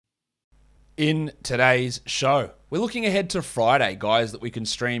In today's show, we're looking ahead to Friday, guys, that we can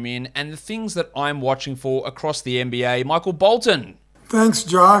stream in, and the things that I'm watching for across the NBA. Michael Bolton. Thanks,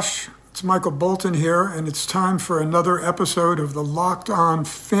 Josh. It's Michael Bolton here, and it's time for another episode of the Locked On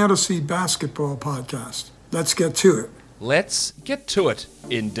Fantasy Basketball Podcast. Let's get to it. Let's get to it,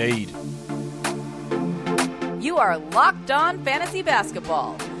 indeed. You are Locked On Fantasy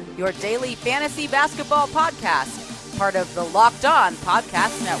Basketball, your daily fantasy basketball podcast, part of the Locked On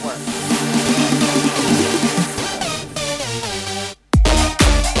Podcast Network.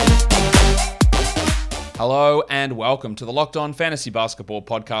 Hello and welcome to the Locked On Fantasy Basketball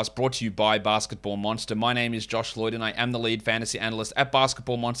Podcast, brought to you by Basketball Monster. My name is Josh Lloyd and I am the lead fantasy analyst at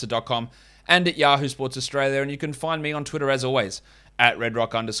basketballmonster.com and at Yahoo Sports Australia. And you can find me on Twitter as always at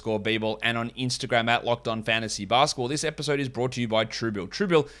redrock_Beeble and on Instagram at Locked On Fantasy Basketball. This episode is brought to you by Truebill.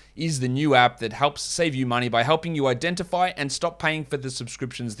 Truebill is the new app that helps save you money by helping you identify and stop paying for the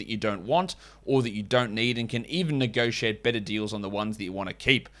subscriptions that you don't want or that you don't need, and can even negotiate better deals on the ones that you want to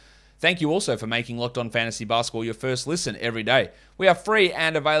keep. Thank you also for making Locked On Fantasy Basketball your first listen every day. We are free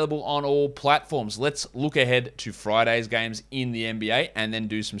and available on all platforms. Let's look ahead to Friday's games in the NBA and then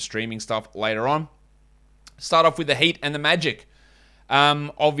do some streaming stuff later on. Start off with the Heat and the Magic.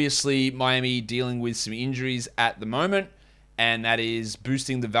 Obviously, Miami dealing with some injuries at the moment, and that is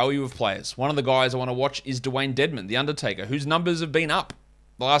boosting the value of players. One of the guys I want to watch is Dwayne Dedmon, the Undertaker, whose numbers have been up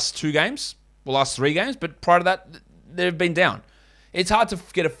the last 2 games, well, last 3 games, but prior to that, they've been down. It's hard to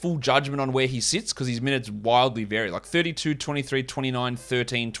get a full judgment on where he sits because his minutes wildly vary, like 32, 23, 29,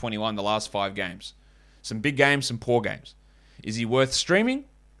 13, 21 the last 5 games. Some big games, some poor games. Is he worth streaming?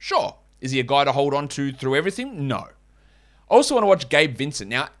 Sure. Is he a guy to hold on to through everything? No. I also want to watch Gabe Vincent.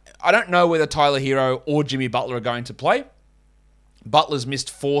 Now, I don't know whether Tyler Hero or Jimmy Butler are going to play. Butler's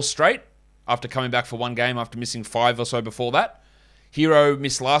missed 4 straight after coming back for 1 game after missing 5 or so before that. Hero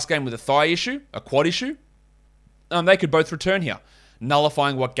missed last game with a thigh issue, a quad issue. They could both return here,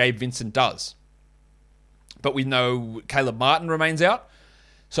 nullifying what Gabe Vincent does. But we know Caleb Martin remains out.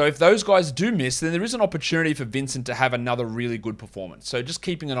 So if those guys do miss, then there is an opportunity for Vincent to have another really good performance. So just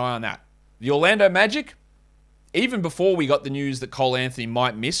keeping an eye on that. The Orlando Magic, even before we got the news that Cole Anthony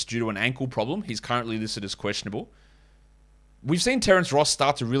might miss due to an ankle problem, he's currently listed as questionable, we've seen Terrence Ross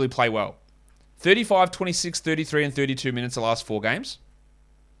start to really play well. 35, 26, 33, and 32 minutes the last 4 games.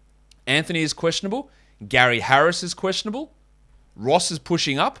 Anthony is questionable. Gary Harris is questionable. Ross is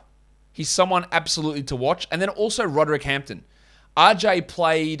pushing up. He's someone absolutely to watch. And then also Roderick Hampton. RJ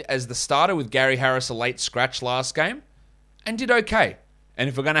played as the starter with Gary Harris a late scratch last game and did okay. And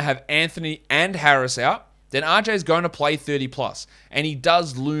if we're going to have Anthony and Harris out, then RJ is going to play 30 plus. And he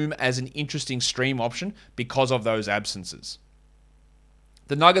does loom as an interesting stream option because of those absences.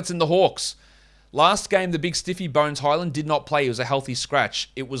 The Nuggets and the Hawks. Last game, the big stiffy Bones Highland did not play. It was a healthy scratch.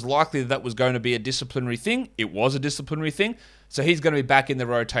 It was likely that was going to be a disciplinary thing. It was a disciplinary thing. So he's going to be back in the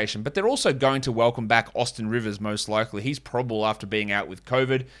rotation. But they're also going to welcome back Austin Rivers, most likely. He's probable after being out with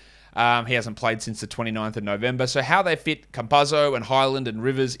COVID. He hasn't played since the 29th of November. So how they fit Campazzo and Highland and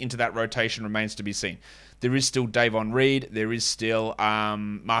Rivers into that rotation remains to be seen. There is still Davon Reed. There is still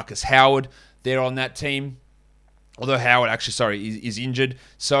Marcus Howard there on that team. Although Howard, is injured.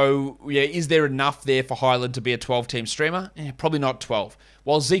 So, yeah, is there enough there for Highland to be a 12-team streamer? Probably not 12.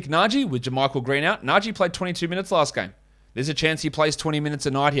 While Zeke Naji, with JaMychal Green out, Naji played 22 minutes last game. There's a chance he plays 20 minutes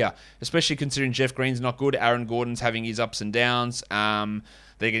a night here, especially considering Jeff Green's not good. Aaron Gordon's having his ups and downs. They're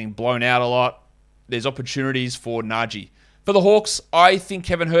getting blown out a lot. There's opportunities for Naji. For the Hawks, I think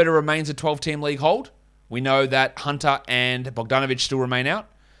Kevin Huerter remains a 12-team league hold. We know that Hunter and Bogdanovic still remain out.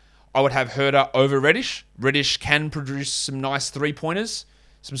 I would have Huerter over Reddish. Reddish can produce some nice 3-pointers,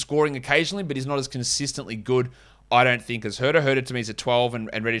 some scoring occasionally, but he's not as consistently good, I don't think, as Huerter. Huerter to me is a 12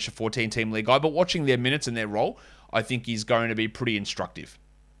 and Reddish a 14-team league guy, but watching their minutes and their role, I think he's going to be pretty instructive.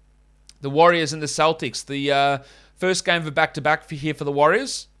 The Warriors and the Celtics. The first game of a back-to-back here for the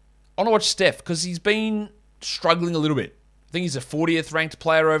Warriors. I want to watch Steph because he's been struggling a little bit. I think he's a 40th ranked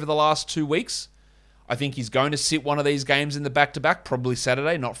player over the last 2 weeks. I think he's going to sit one of these games in the back-to-back, probably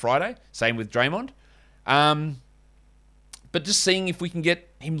Saturday, not Friday. Same with Draymond. But just seeing if we can get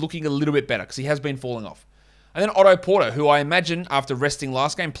him looking a little bit better because he has been falling off. And then Otto Porter, who I imagine after resting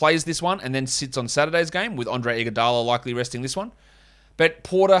last game, plays this one and then sits on Saturday's game with Andre Iguodala likely resting this one. But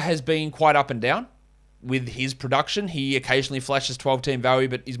Porter has been quite up and down with his production. He occasionally flashes 12-team value,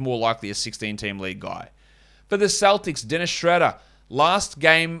 but is more likely a 16-team league guy. For the Celtics, Dennis Schroeder. Last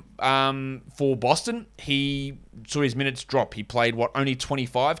game for Boston, he saw his minutes drop. He played, only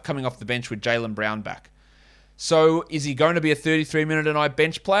 25, coming off the bench with Jaylen Brown back. So is he going to be a 33-minute-a-night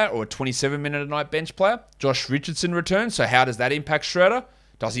bench player or a 27-minute-a-night bench player? Josh Richardson returns, so how does that impact Schroeder?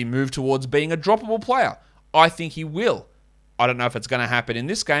 Does he move towards being a droppable player? I think he will. I don't know if it's going to happen in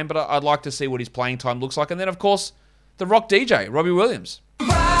this game, but I'd like to see what his playing time looks like. And then, of course, the Rock DJ, Robbie Williams.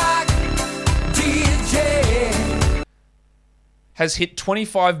 Rock DJ. Has hit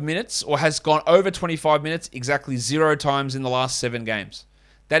 25 minutes, or has gone over 25 minutes exactly 0 times in the last 7 games.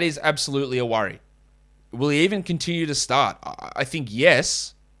 That is absolutely a worry. Will he even continue to start? I think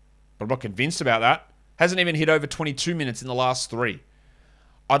yes, but I'm not convinced about that. Hasn't even hit over 22 minutes in the last 3.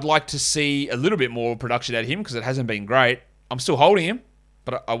 I'd like to see a little bit more production out of him because it hasn't been great. I'm still holding him,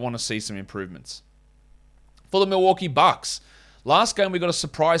 but I want to see some improvements. For the Milwaukee Bucks, last game we got a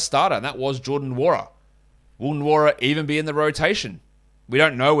surprise starter, and that was Jordan Nwora. Will Nwora even be in the rotation? We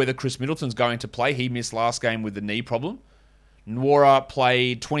don't know whether Chris Middleton's going to play. He missed last game with the knee problem. Nwora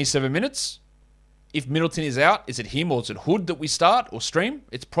played 27 minutes. If Middleton is out, is it him or is it Hood that we start or stream?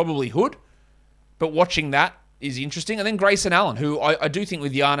 It's probably Hood. But watching that is interesting. And then Grayson Allen, who I do think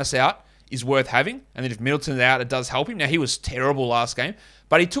with Giannis out is worth having. And then if Middleton's out, it does help him. Now, he was terrible last game,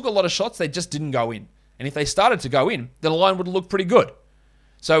 but he took a lot of shots. They just didn't go in. And if they started to go in, then the line would look pretty good.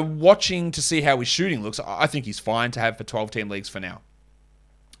 So watching to see how his shooting looks, I think he's fine to have for 12-team leagues for now.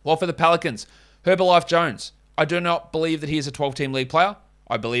 Well, for the Pelicans, Herbalife Jones. I do not believe that he is a 12-team league player.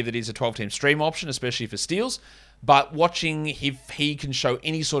 I believe that he's a 12-team stream option, especially for steals. But watching if he can show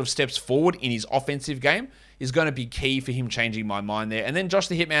any sort of steps forward in his offensive game is going to be key for him changing my mind there. And then Josh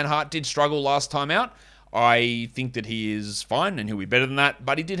the Hitman Hart did struggle last time out. I think that he is fine and he'll be better than that,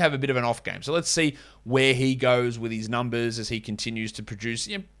 but he did have a bit of an off game. So let's see where he goes with his numbers as he continues to produce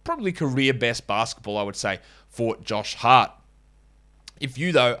probably career best basketball, I would say, for Josh Hart. If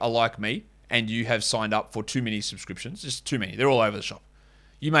you, though, are like me and you have signed up for too many subscriptions, just too many, they're all over the shop.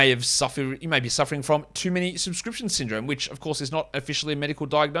 You may be suffering from too many subscription syndrome, which, of course, is not officially a medical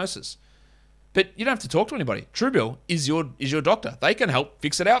diagnosis. But you don't have to talk to anybody. Truebill is your doctor. They can help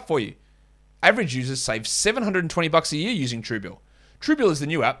fix it out for you. Average users save $720 a year using Truebill. Truebill is the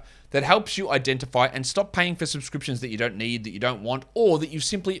new app that helps you identify and stop paying for subscriptions that you don't need, that you don't want, or that you've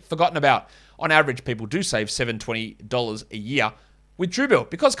simply forgotten about. On average, people do save $720 a year with Truebill.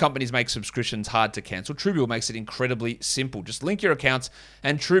 Because companies make subscriptions hard to cancel, Truebill makes it incredibly simple. Just link your accounts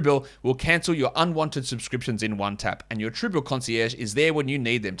and Truebill will cancel your unwanted subscriptions in one tap. And your Truebill concierge is there when you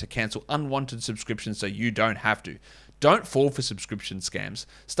need them to cancel unwanted subscriptions so you don't have to. Don't fall for subscription scams.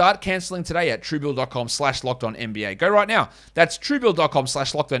 Start canceling today at Truebill.com/LockedOnNBA. Go right now. That's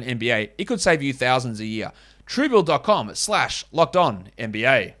Truebill.com/LockedOnNBA. It could save you thousands a year.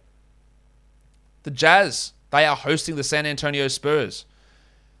 Truebill.com/LockedOnNBA. The Jazz, they are hosting the San Antonio Spurs.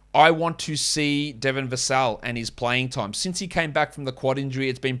 I want to see Devin Vassell and his playing time. Since he came back from the quad injury,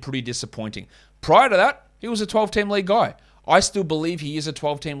 it's been pretty disappointing. Prior to that, he was a 12-team league guy. I still believe he is a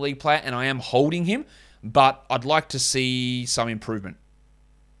 12-team league player, and I am holding him, but I'd like to see some improvement.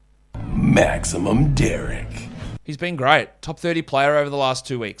 Maximum Derek. He's been great. Top 30 player over the last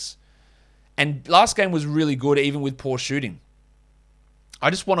 2 weeks. And last game was really good, even with poor shooting. I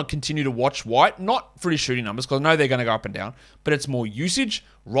just want to continue to watch White, not for his shooting numbers, because I know they're going to go up and down, but it's more usage,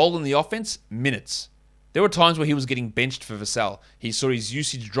 role in the offense, minutes. There were times where he was getting benched for Vassell. He saw his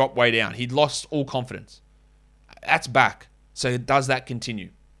usage drop way down. He'd lost all confidence. That's back. So does that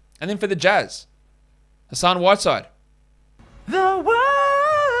continue? And then for the Jazz, Hassan Whiteside.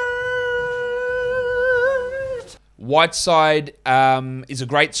 Whiteside is a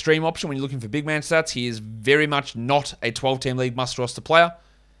great stream option when you're looking for big man stats. He is very much not a 12-team league must-roster player,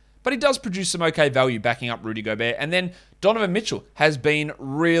 but he does produce some okay value backing up Rudy Gobert. And then Donovan Mitchell has been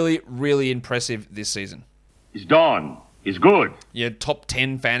really, really impressive this season. He's done. He's good. Yeah, top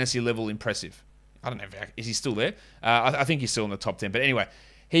 10 fantasy level impressive. I don't know, is he still there? I think he's still in the top 10. But anyway,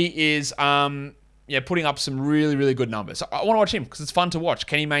 he is putting up some really, really good numbers. So I want to watch him because it's fun to watch.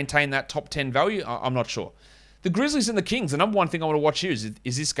 Can he maintain that top 10 value? I'm not sure. The Grizzlies and the Kings, the number one thing I want to watch here is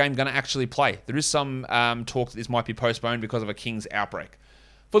this game going to actually play? There is some talk that this might be postponed because of a Kings outbreak.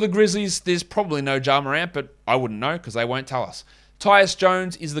 For the Grizzlies, there's probably no Ja Morant, but I wouldn't know because they won't tell us. Tyus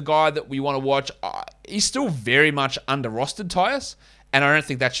Jones is the guy that we want to watch. He's still very much under-rostered, Tyus, and I don't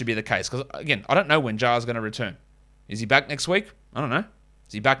think that should be the case because, again, I don't know when Ja is going to return. Is he back next week? I don't know.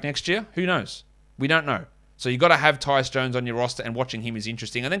 Is he back next year? Who knows? We don't know. So you got to have Tyus Jones on your roster, and watching him is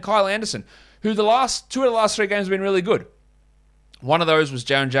interesting. And then Kyle Anderson, who two of the last 3 games have been really good. One of those was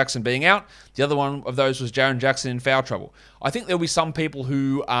Jaren Jackson being out. The other one of those was Jaren Jackson in foul trouble. I think there'll be some people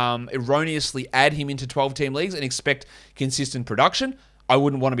who erroneously add him into 12-team leagues and expect consistent production. I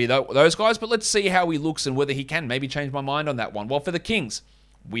wouldn't want to be those guys, but let's see how he looks and whether he can maybe change my mind on that one. Well, for the Kings,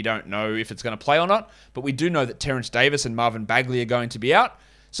 we don't know if it's going to play or not, but we do know that Terrence Davis and Marvin Bagley are going to be out.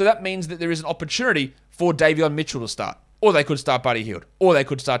 So that means that there is an opportunity for Davion Mitchell to start. Or they could start Buddy Hield. Or they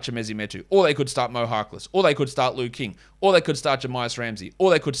could start Chimezie Metu. Or they could start Mo Harkless. Or they could start Lou King. Or they could start Jamias Ramsey. Or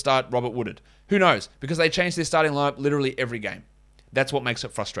they could start Robert Woodard. Who knows? Because they change their starting lineup literally every game. That's what makes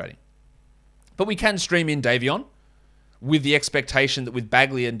it frustrating. But we can stream in Davion with the expectation that with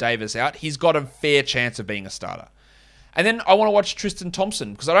Bagley and Davis out, he's got a fair chance of being a starter. And then I want to watch Tristan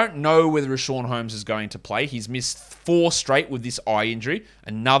Thompson because I don't know whether Rashawn Holmes is going to play. He's missed 4 straight with this eye injury.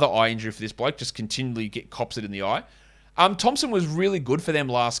 Another eye injury for this bloke, just continually cops it in the eye. Thompson was really good for them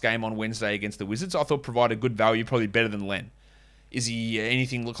last game on Wednesday against the Wizards. I thought provided good value, probably better than Len. Is he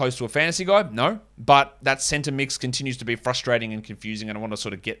anything close to a fantasy guy? No. But that center mix continues to be frustrating and confusing, and I want to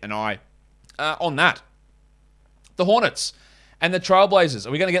sort of get an eye on that. The Hornets and the Trailblazers.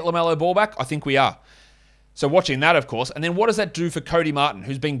 Are we going to get LaMelo Ball back? I think we are. So watching that, of course. And then what does that do for Cody Martin,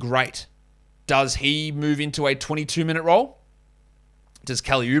 who's been great? Does he move into a 22-minute role? Does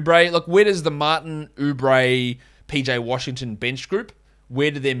Kelly Oubre? Look, where does the Martin, Oubre, PJ Washington bench group,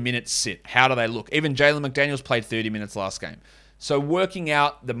 where do their minutes sit? How do they look? Even Jalen McDaniels played 30 minutes last game. So working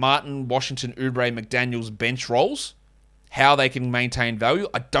out the Martin, Washington, Oubre, McDaniels bench roles, how they can maintain value,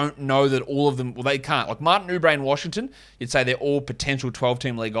 I don't know that all of them, well, they can't. Like Martin, Oubre, and Washington, you'd say they're all potential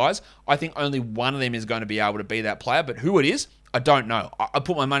 12-team league guys. I think only one of them is going to be able to be that player, but who it is, I don't know. I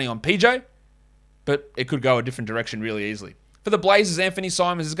put my money on PJ, but it could go a different direction really easily. For the Blazers, Anthony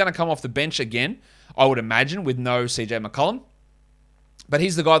Simons is going to come off the bench again, I would imagine, with no CJ McCollum. But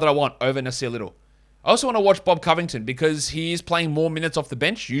he's the guy that I want over Nasir Little. I also want to watch Bob Covington because he is playing more minutes off the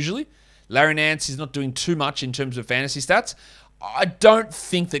bench, usually. Larry Nance is not doing too much in terms of fantasy stats. I don't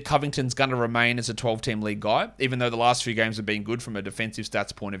think that Covington's going to remain as a 12-team league guy, even though the last few games have been good from a defensive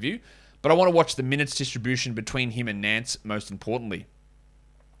stats point of view. But I want to watch the minutes distribution between him and Nance, most importantly.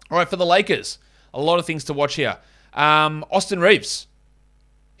 All right, for the Lakers, a lot of things to watch here. Austin Reeves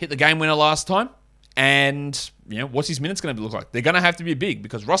hit the game winner last time. And, what's his minutes going to look like? They're going to have to be big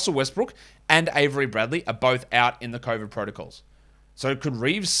because Russell Westbrook and Avery Bradley are both out in the COVID protocols. So could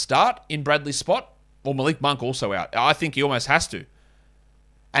Reeves start in Bradley's spot? Or Malik Monk also out? I think he almost has to.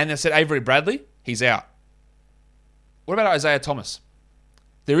 And they said Avery Bradley, he's out. What about Isaiah Thomas?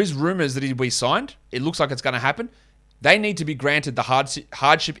 There is rumors that he'll be signed. It looks like it's going to happen. They need to be granted the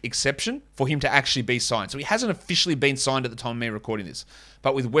hardship exception for him to actually be signed. So he hasn't officially been signed at the time of me recording this.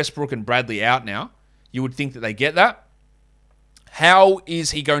 But with Westbrook and Bradley out now, you would think that they get that. How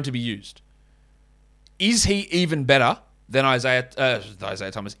is he going to be used? Is he even better than Isaiah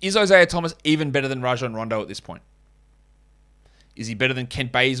Thomas? Is Isaiah Thomas even better than Rajon Rondo at this point? Is he better than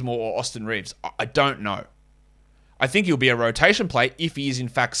Kent Bazemore or Austin Reeves? I don't know. I think he'll be a rotation play if he is in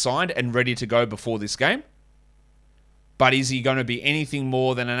fact signed and ready to go before this game. But is he going to be anything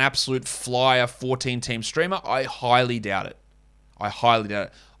more than an absolute flyer 14-team streamer? I highly doubt it.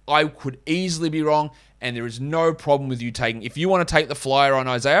 I could easily be wrong, and there is no problem with you taking... If you want to take the flyer on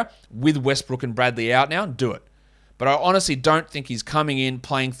Isaiah with Westbrook and Bradley out now, do it. But I honestly don't think he's coming in,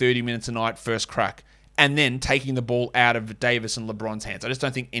 playing 30 minutes a night, first crack, and then taking the ball out of Davis and LeBron's hands. I just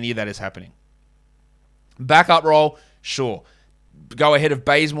don't think any of that is happening. Backup role, sure. Go ahead of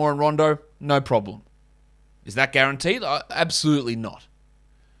Bazemore and Rondo, no problem. Is that guaranteed? Absolutely not.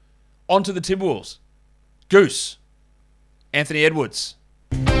 On to the Timberwolves. Goose. Anthony Edwards.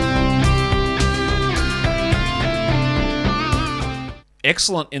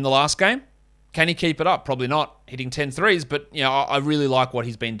 Excellent in the last game. Can he keep it up? Probably not. Hitting 10 threes, but I really like what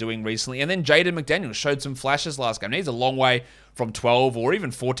he's been doing recently. And then Jaden McDaniels showed some flashes last game. He's a long way from 12 or even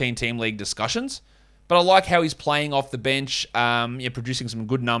 14-team league discussions. But I like how he's playing off the bench, producing some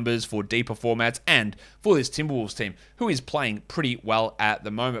good numbers for deeper formats and for this Timberwolves team, who is playing pretty well at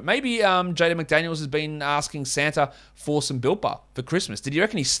the moment. Maybe Jaden McDaniels has been asking Santa for some Built Bar for Christmas. Did you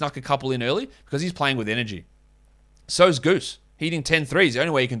reckon he snuck a couple in early? Because he's playing with energy. So's Goose. Hitting 10 threes. The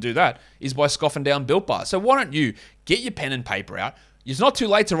only way you can do that is by scoffing down Built Bar. So why don't you get your pen and paper out? It's not too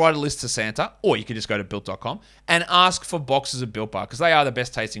late to write a list to Santa, or you can just go to Built.com and ask for boxes of Built Bar, because they are the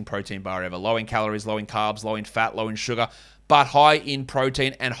best tasting protein bar ever. Low in calories, low in carbs, low in fat, low in sugar, but high in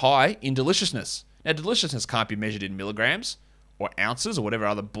protein and high in deliciousness. Now, deliciousness can't be measured in milligrams or ounces or whatever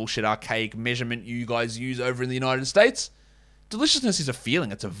other bullshit archaic measurement you guys use over in the United States. Deliciousness is a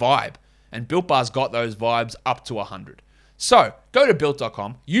feeling, it's a vibe, and Built Bar's got those vibes up to 100. So, go to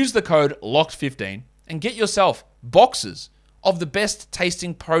Built.com, use the code LOCKED15, and get yourself boxes of the best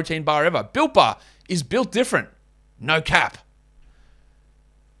tasting protein bar ever. Built Bar is built different. No cap.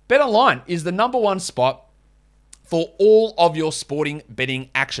 BetOnline is the number one spot for all of your sporting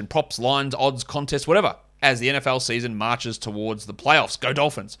betting action. Props, lines, odds, contests, whatever. As the NFL season marches towards the playoffs. Go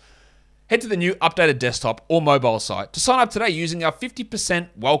Dolphins. Head to the new updated desktop or mobile site to sign up today using our 50%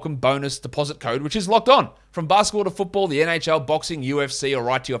 welcome bonus deposit code, which is locked on. From basketball to football, the NHL, boxing, UFC, or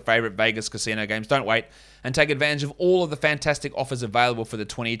right to your favorite Vegas casino games. Don't wait and take advantage of all of the fantastic offers available for the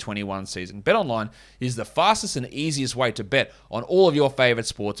 2021 season. BetOnline is the fastest and easiest way to bet on all of your favorite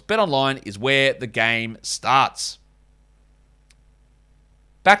sports. BetOnline is where the game starts.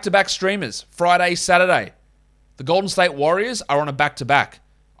 Back-to-back streamers, Friday, Saturday. The Golden State Warriors are on a back-to-back.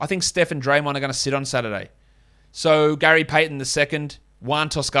 I think Steph and Draymond are going to sit on Saturday. So Gary Payton II, Juan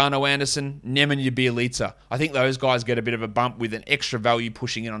Toscano Anderson, Nemanja Bjelica. I think those guys get a bit of a bump with an extra value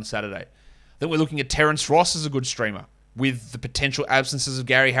pushing in on Saturday. Then we're looking at Terrence Ross as a good streamer with the potential absences of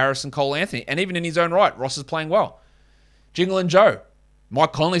Gary Harris and Cole Anthony. And even in his own right, Ross is playing well. Jingle and Joe.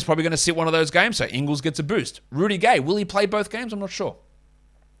 Mike Conley's probably going to sit one of those games, so Ingles gets a boost. Rudy Gay, will he play both games? I'm not sure.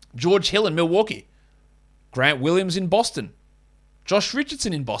 George Hill in Milwaukee. Grant Williams in Boston. Josh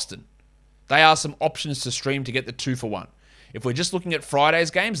Richardson in Boston. They are some options to stream to get the 2-for-1. If we're just looking at Friday's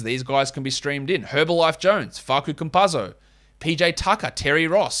games, these guys can be streamed in. Herbalife Jones, Facu Campazzo, PJ Tucker, Terry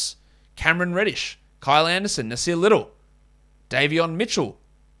Ross, Cameron Reddish, Kyle Anderson, Nasir Little, Davion Mitchell,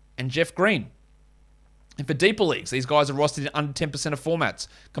 and Jeff Green. And for deeper leagues, these guys are rostered in under 10% of formats.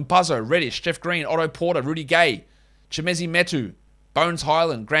 Campazzo, Reddish, Jeff Green, Otto Porter, Rudy Gay, Chemezi Metu, Bones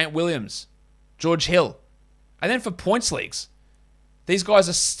Highland, Grant Williams, George Hill. And then for points leagues, these guys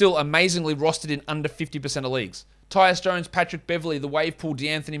are still amazingly rostered in under 50% of leagues. Tyus Jones, Patrick Beverley, The Wave Pool,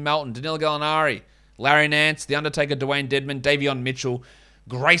 DeAnthony Melton, Danilo Gallinari, Larry Nance, The Undertaker, Dwayne Dedman, Davion Mitchell,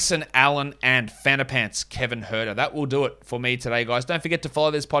 Grayson Allen, and Fanapants, Kevin Herter. That will do it for me today, guys. Don't forget to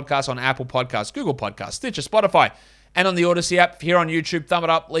follow this podcast on Apple Podcasts, Google Podcasts, Stitcher, Spotify, and on the Odyssey app. Here on YouTube, thumb it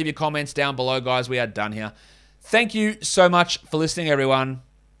up, leave your comments down below, guys. We are done here. Thank you so much for listening, everyone.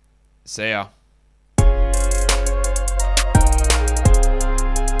 See ya.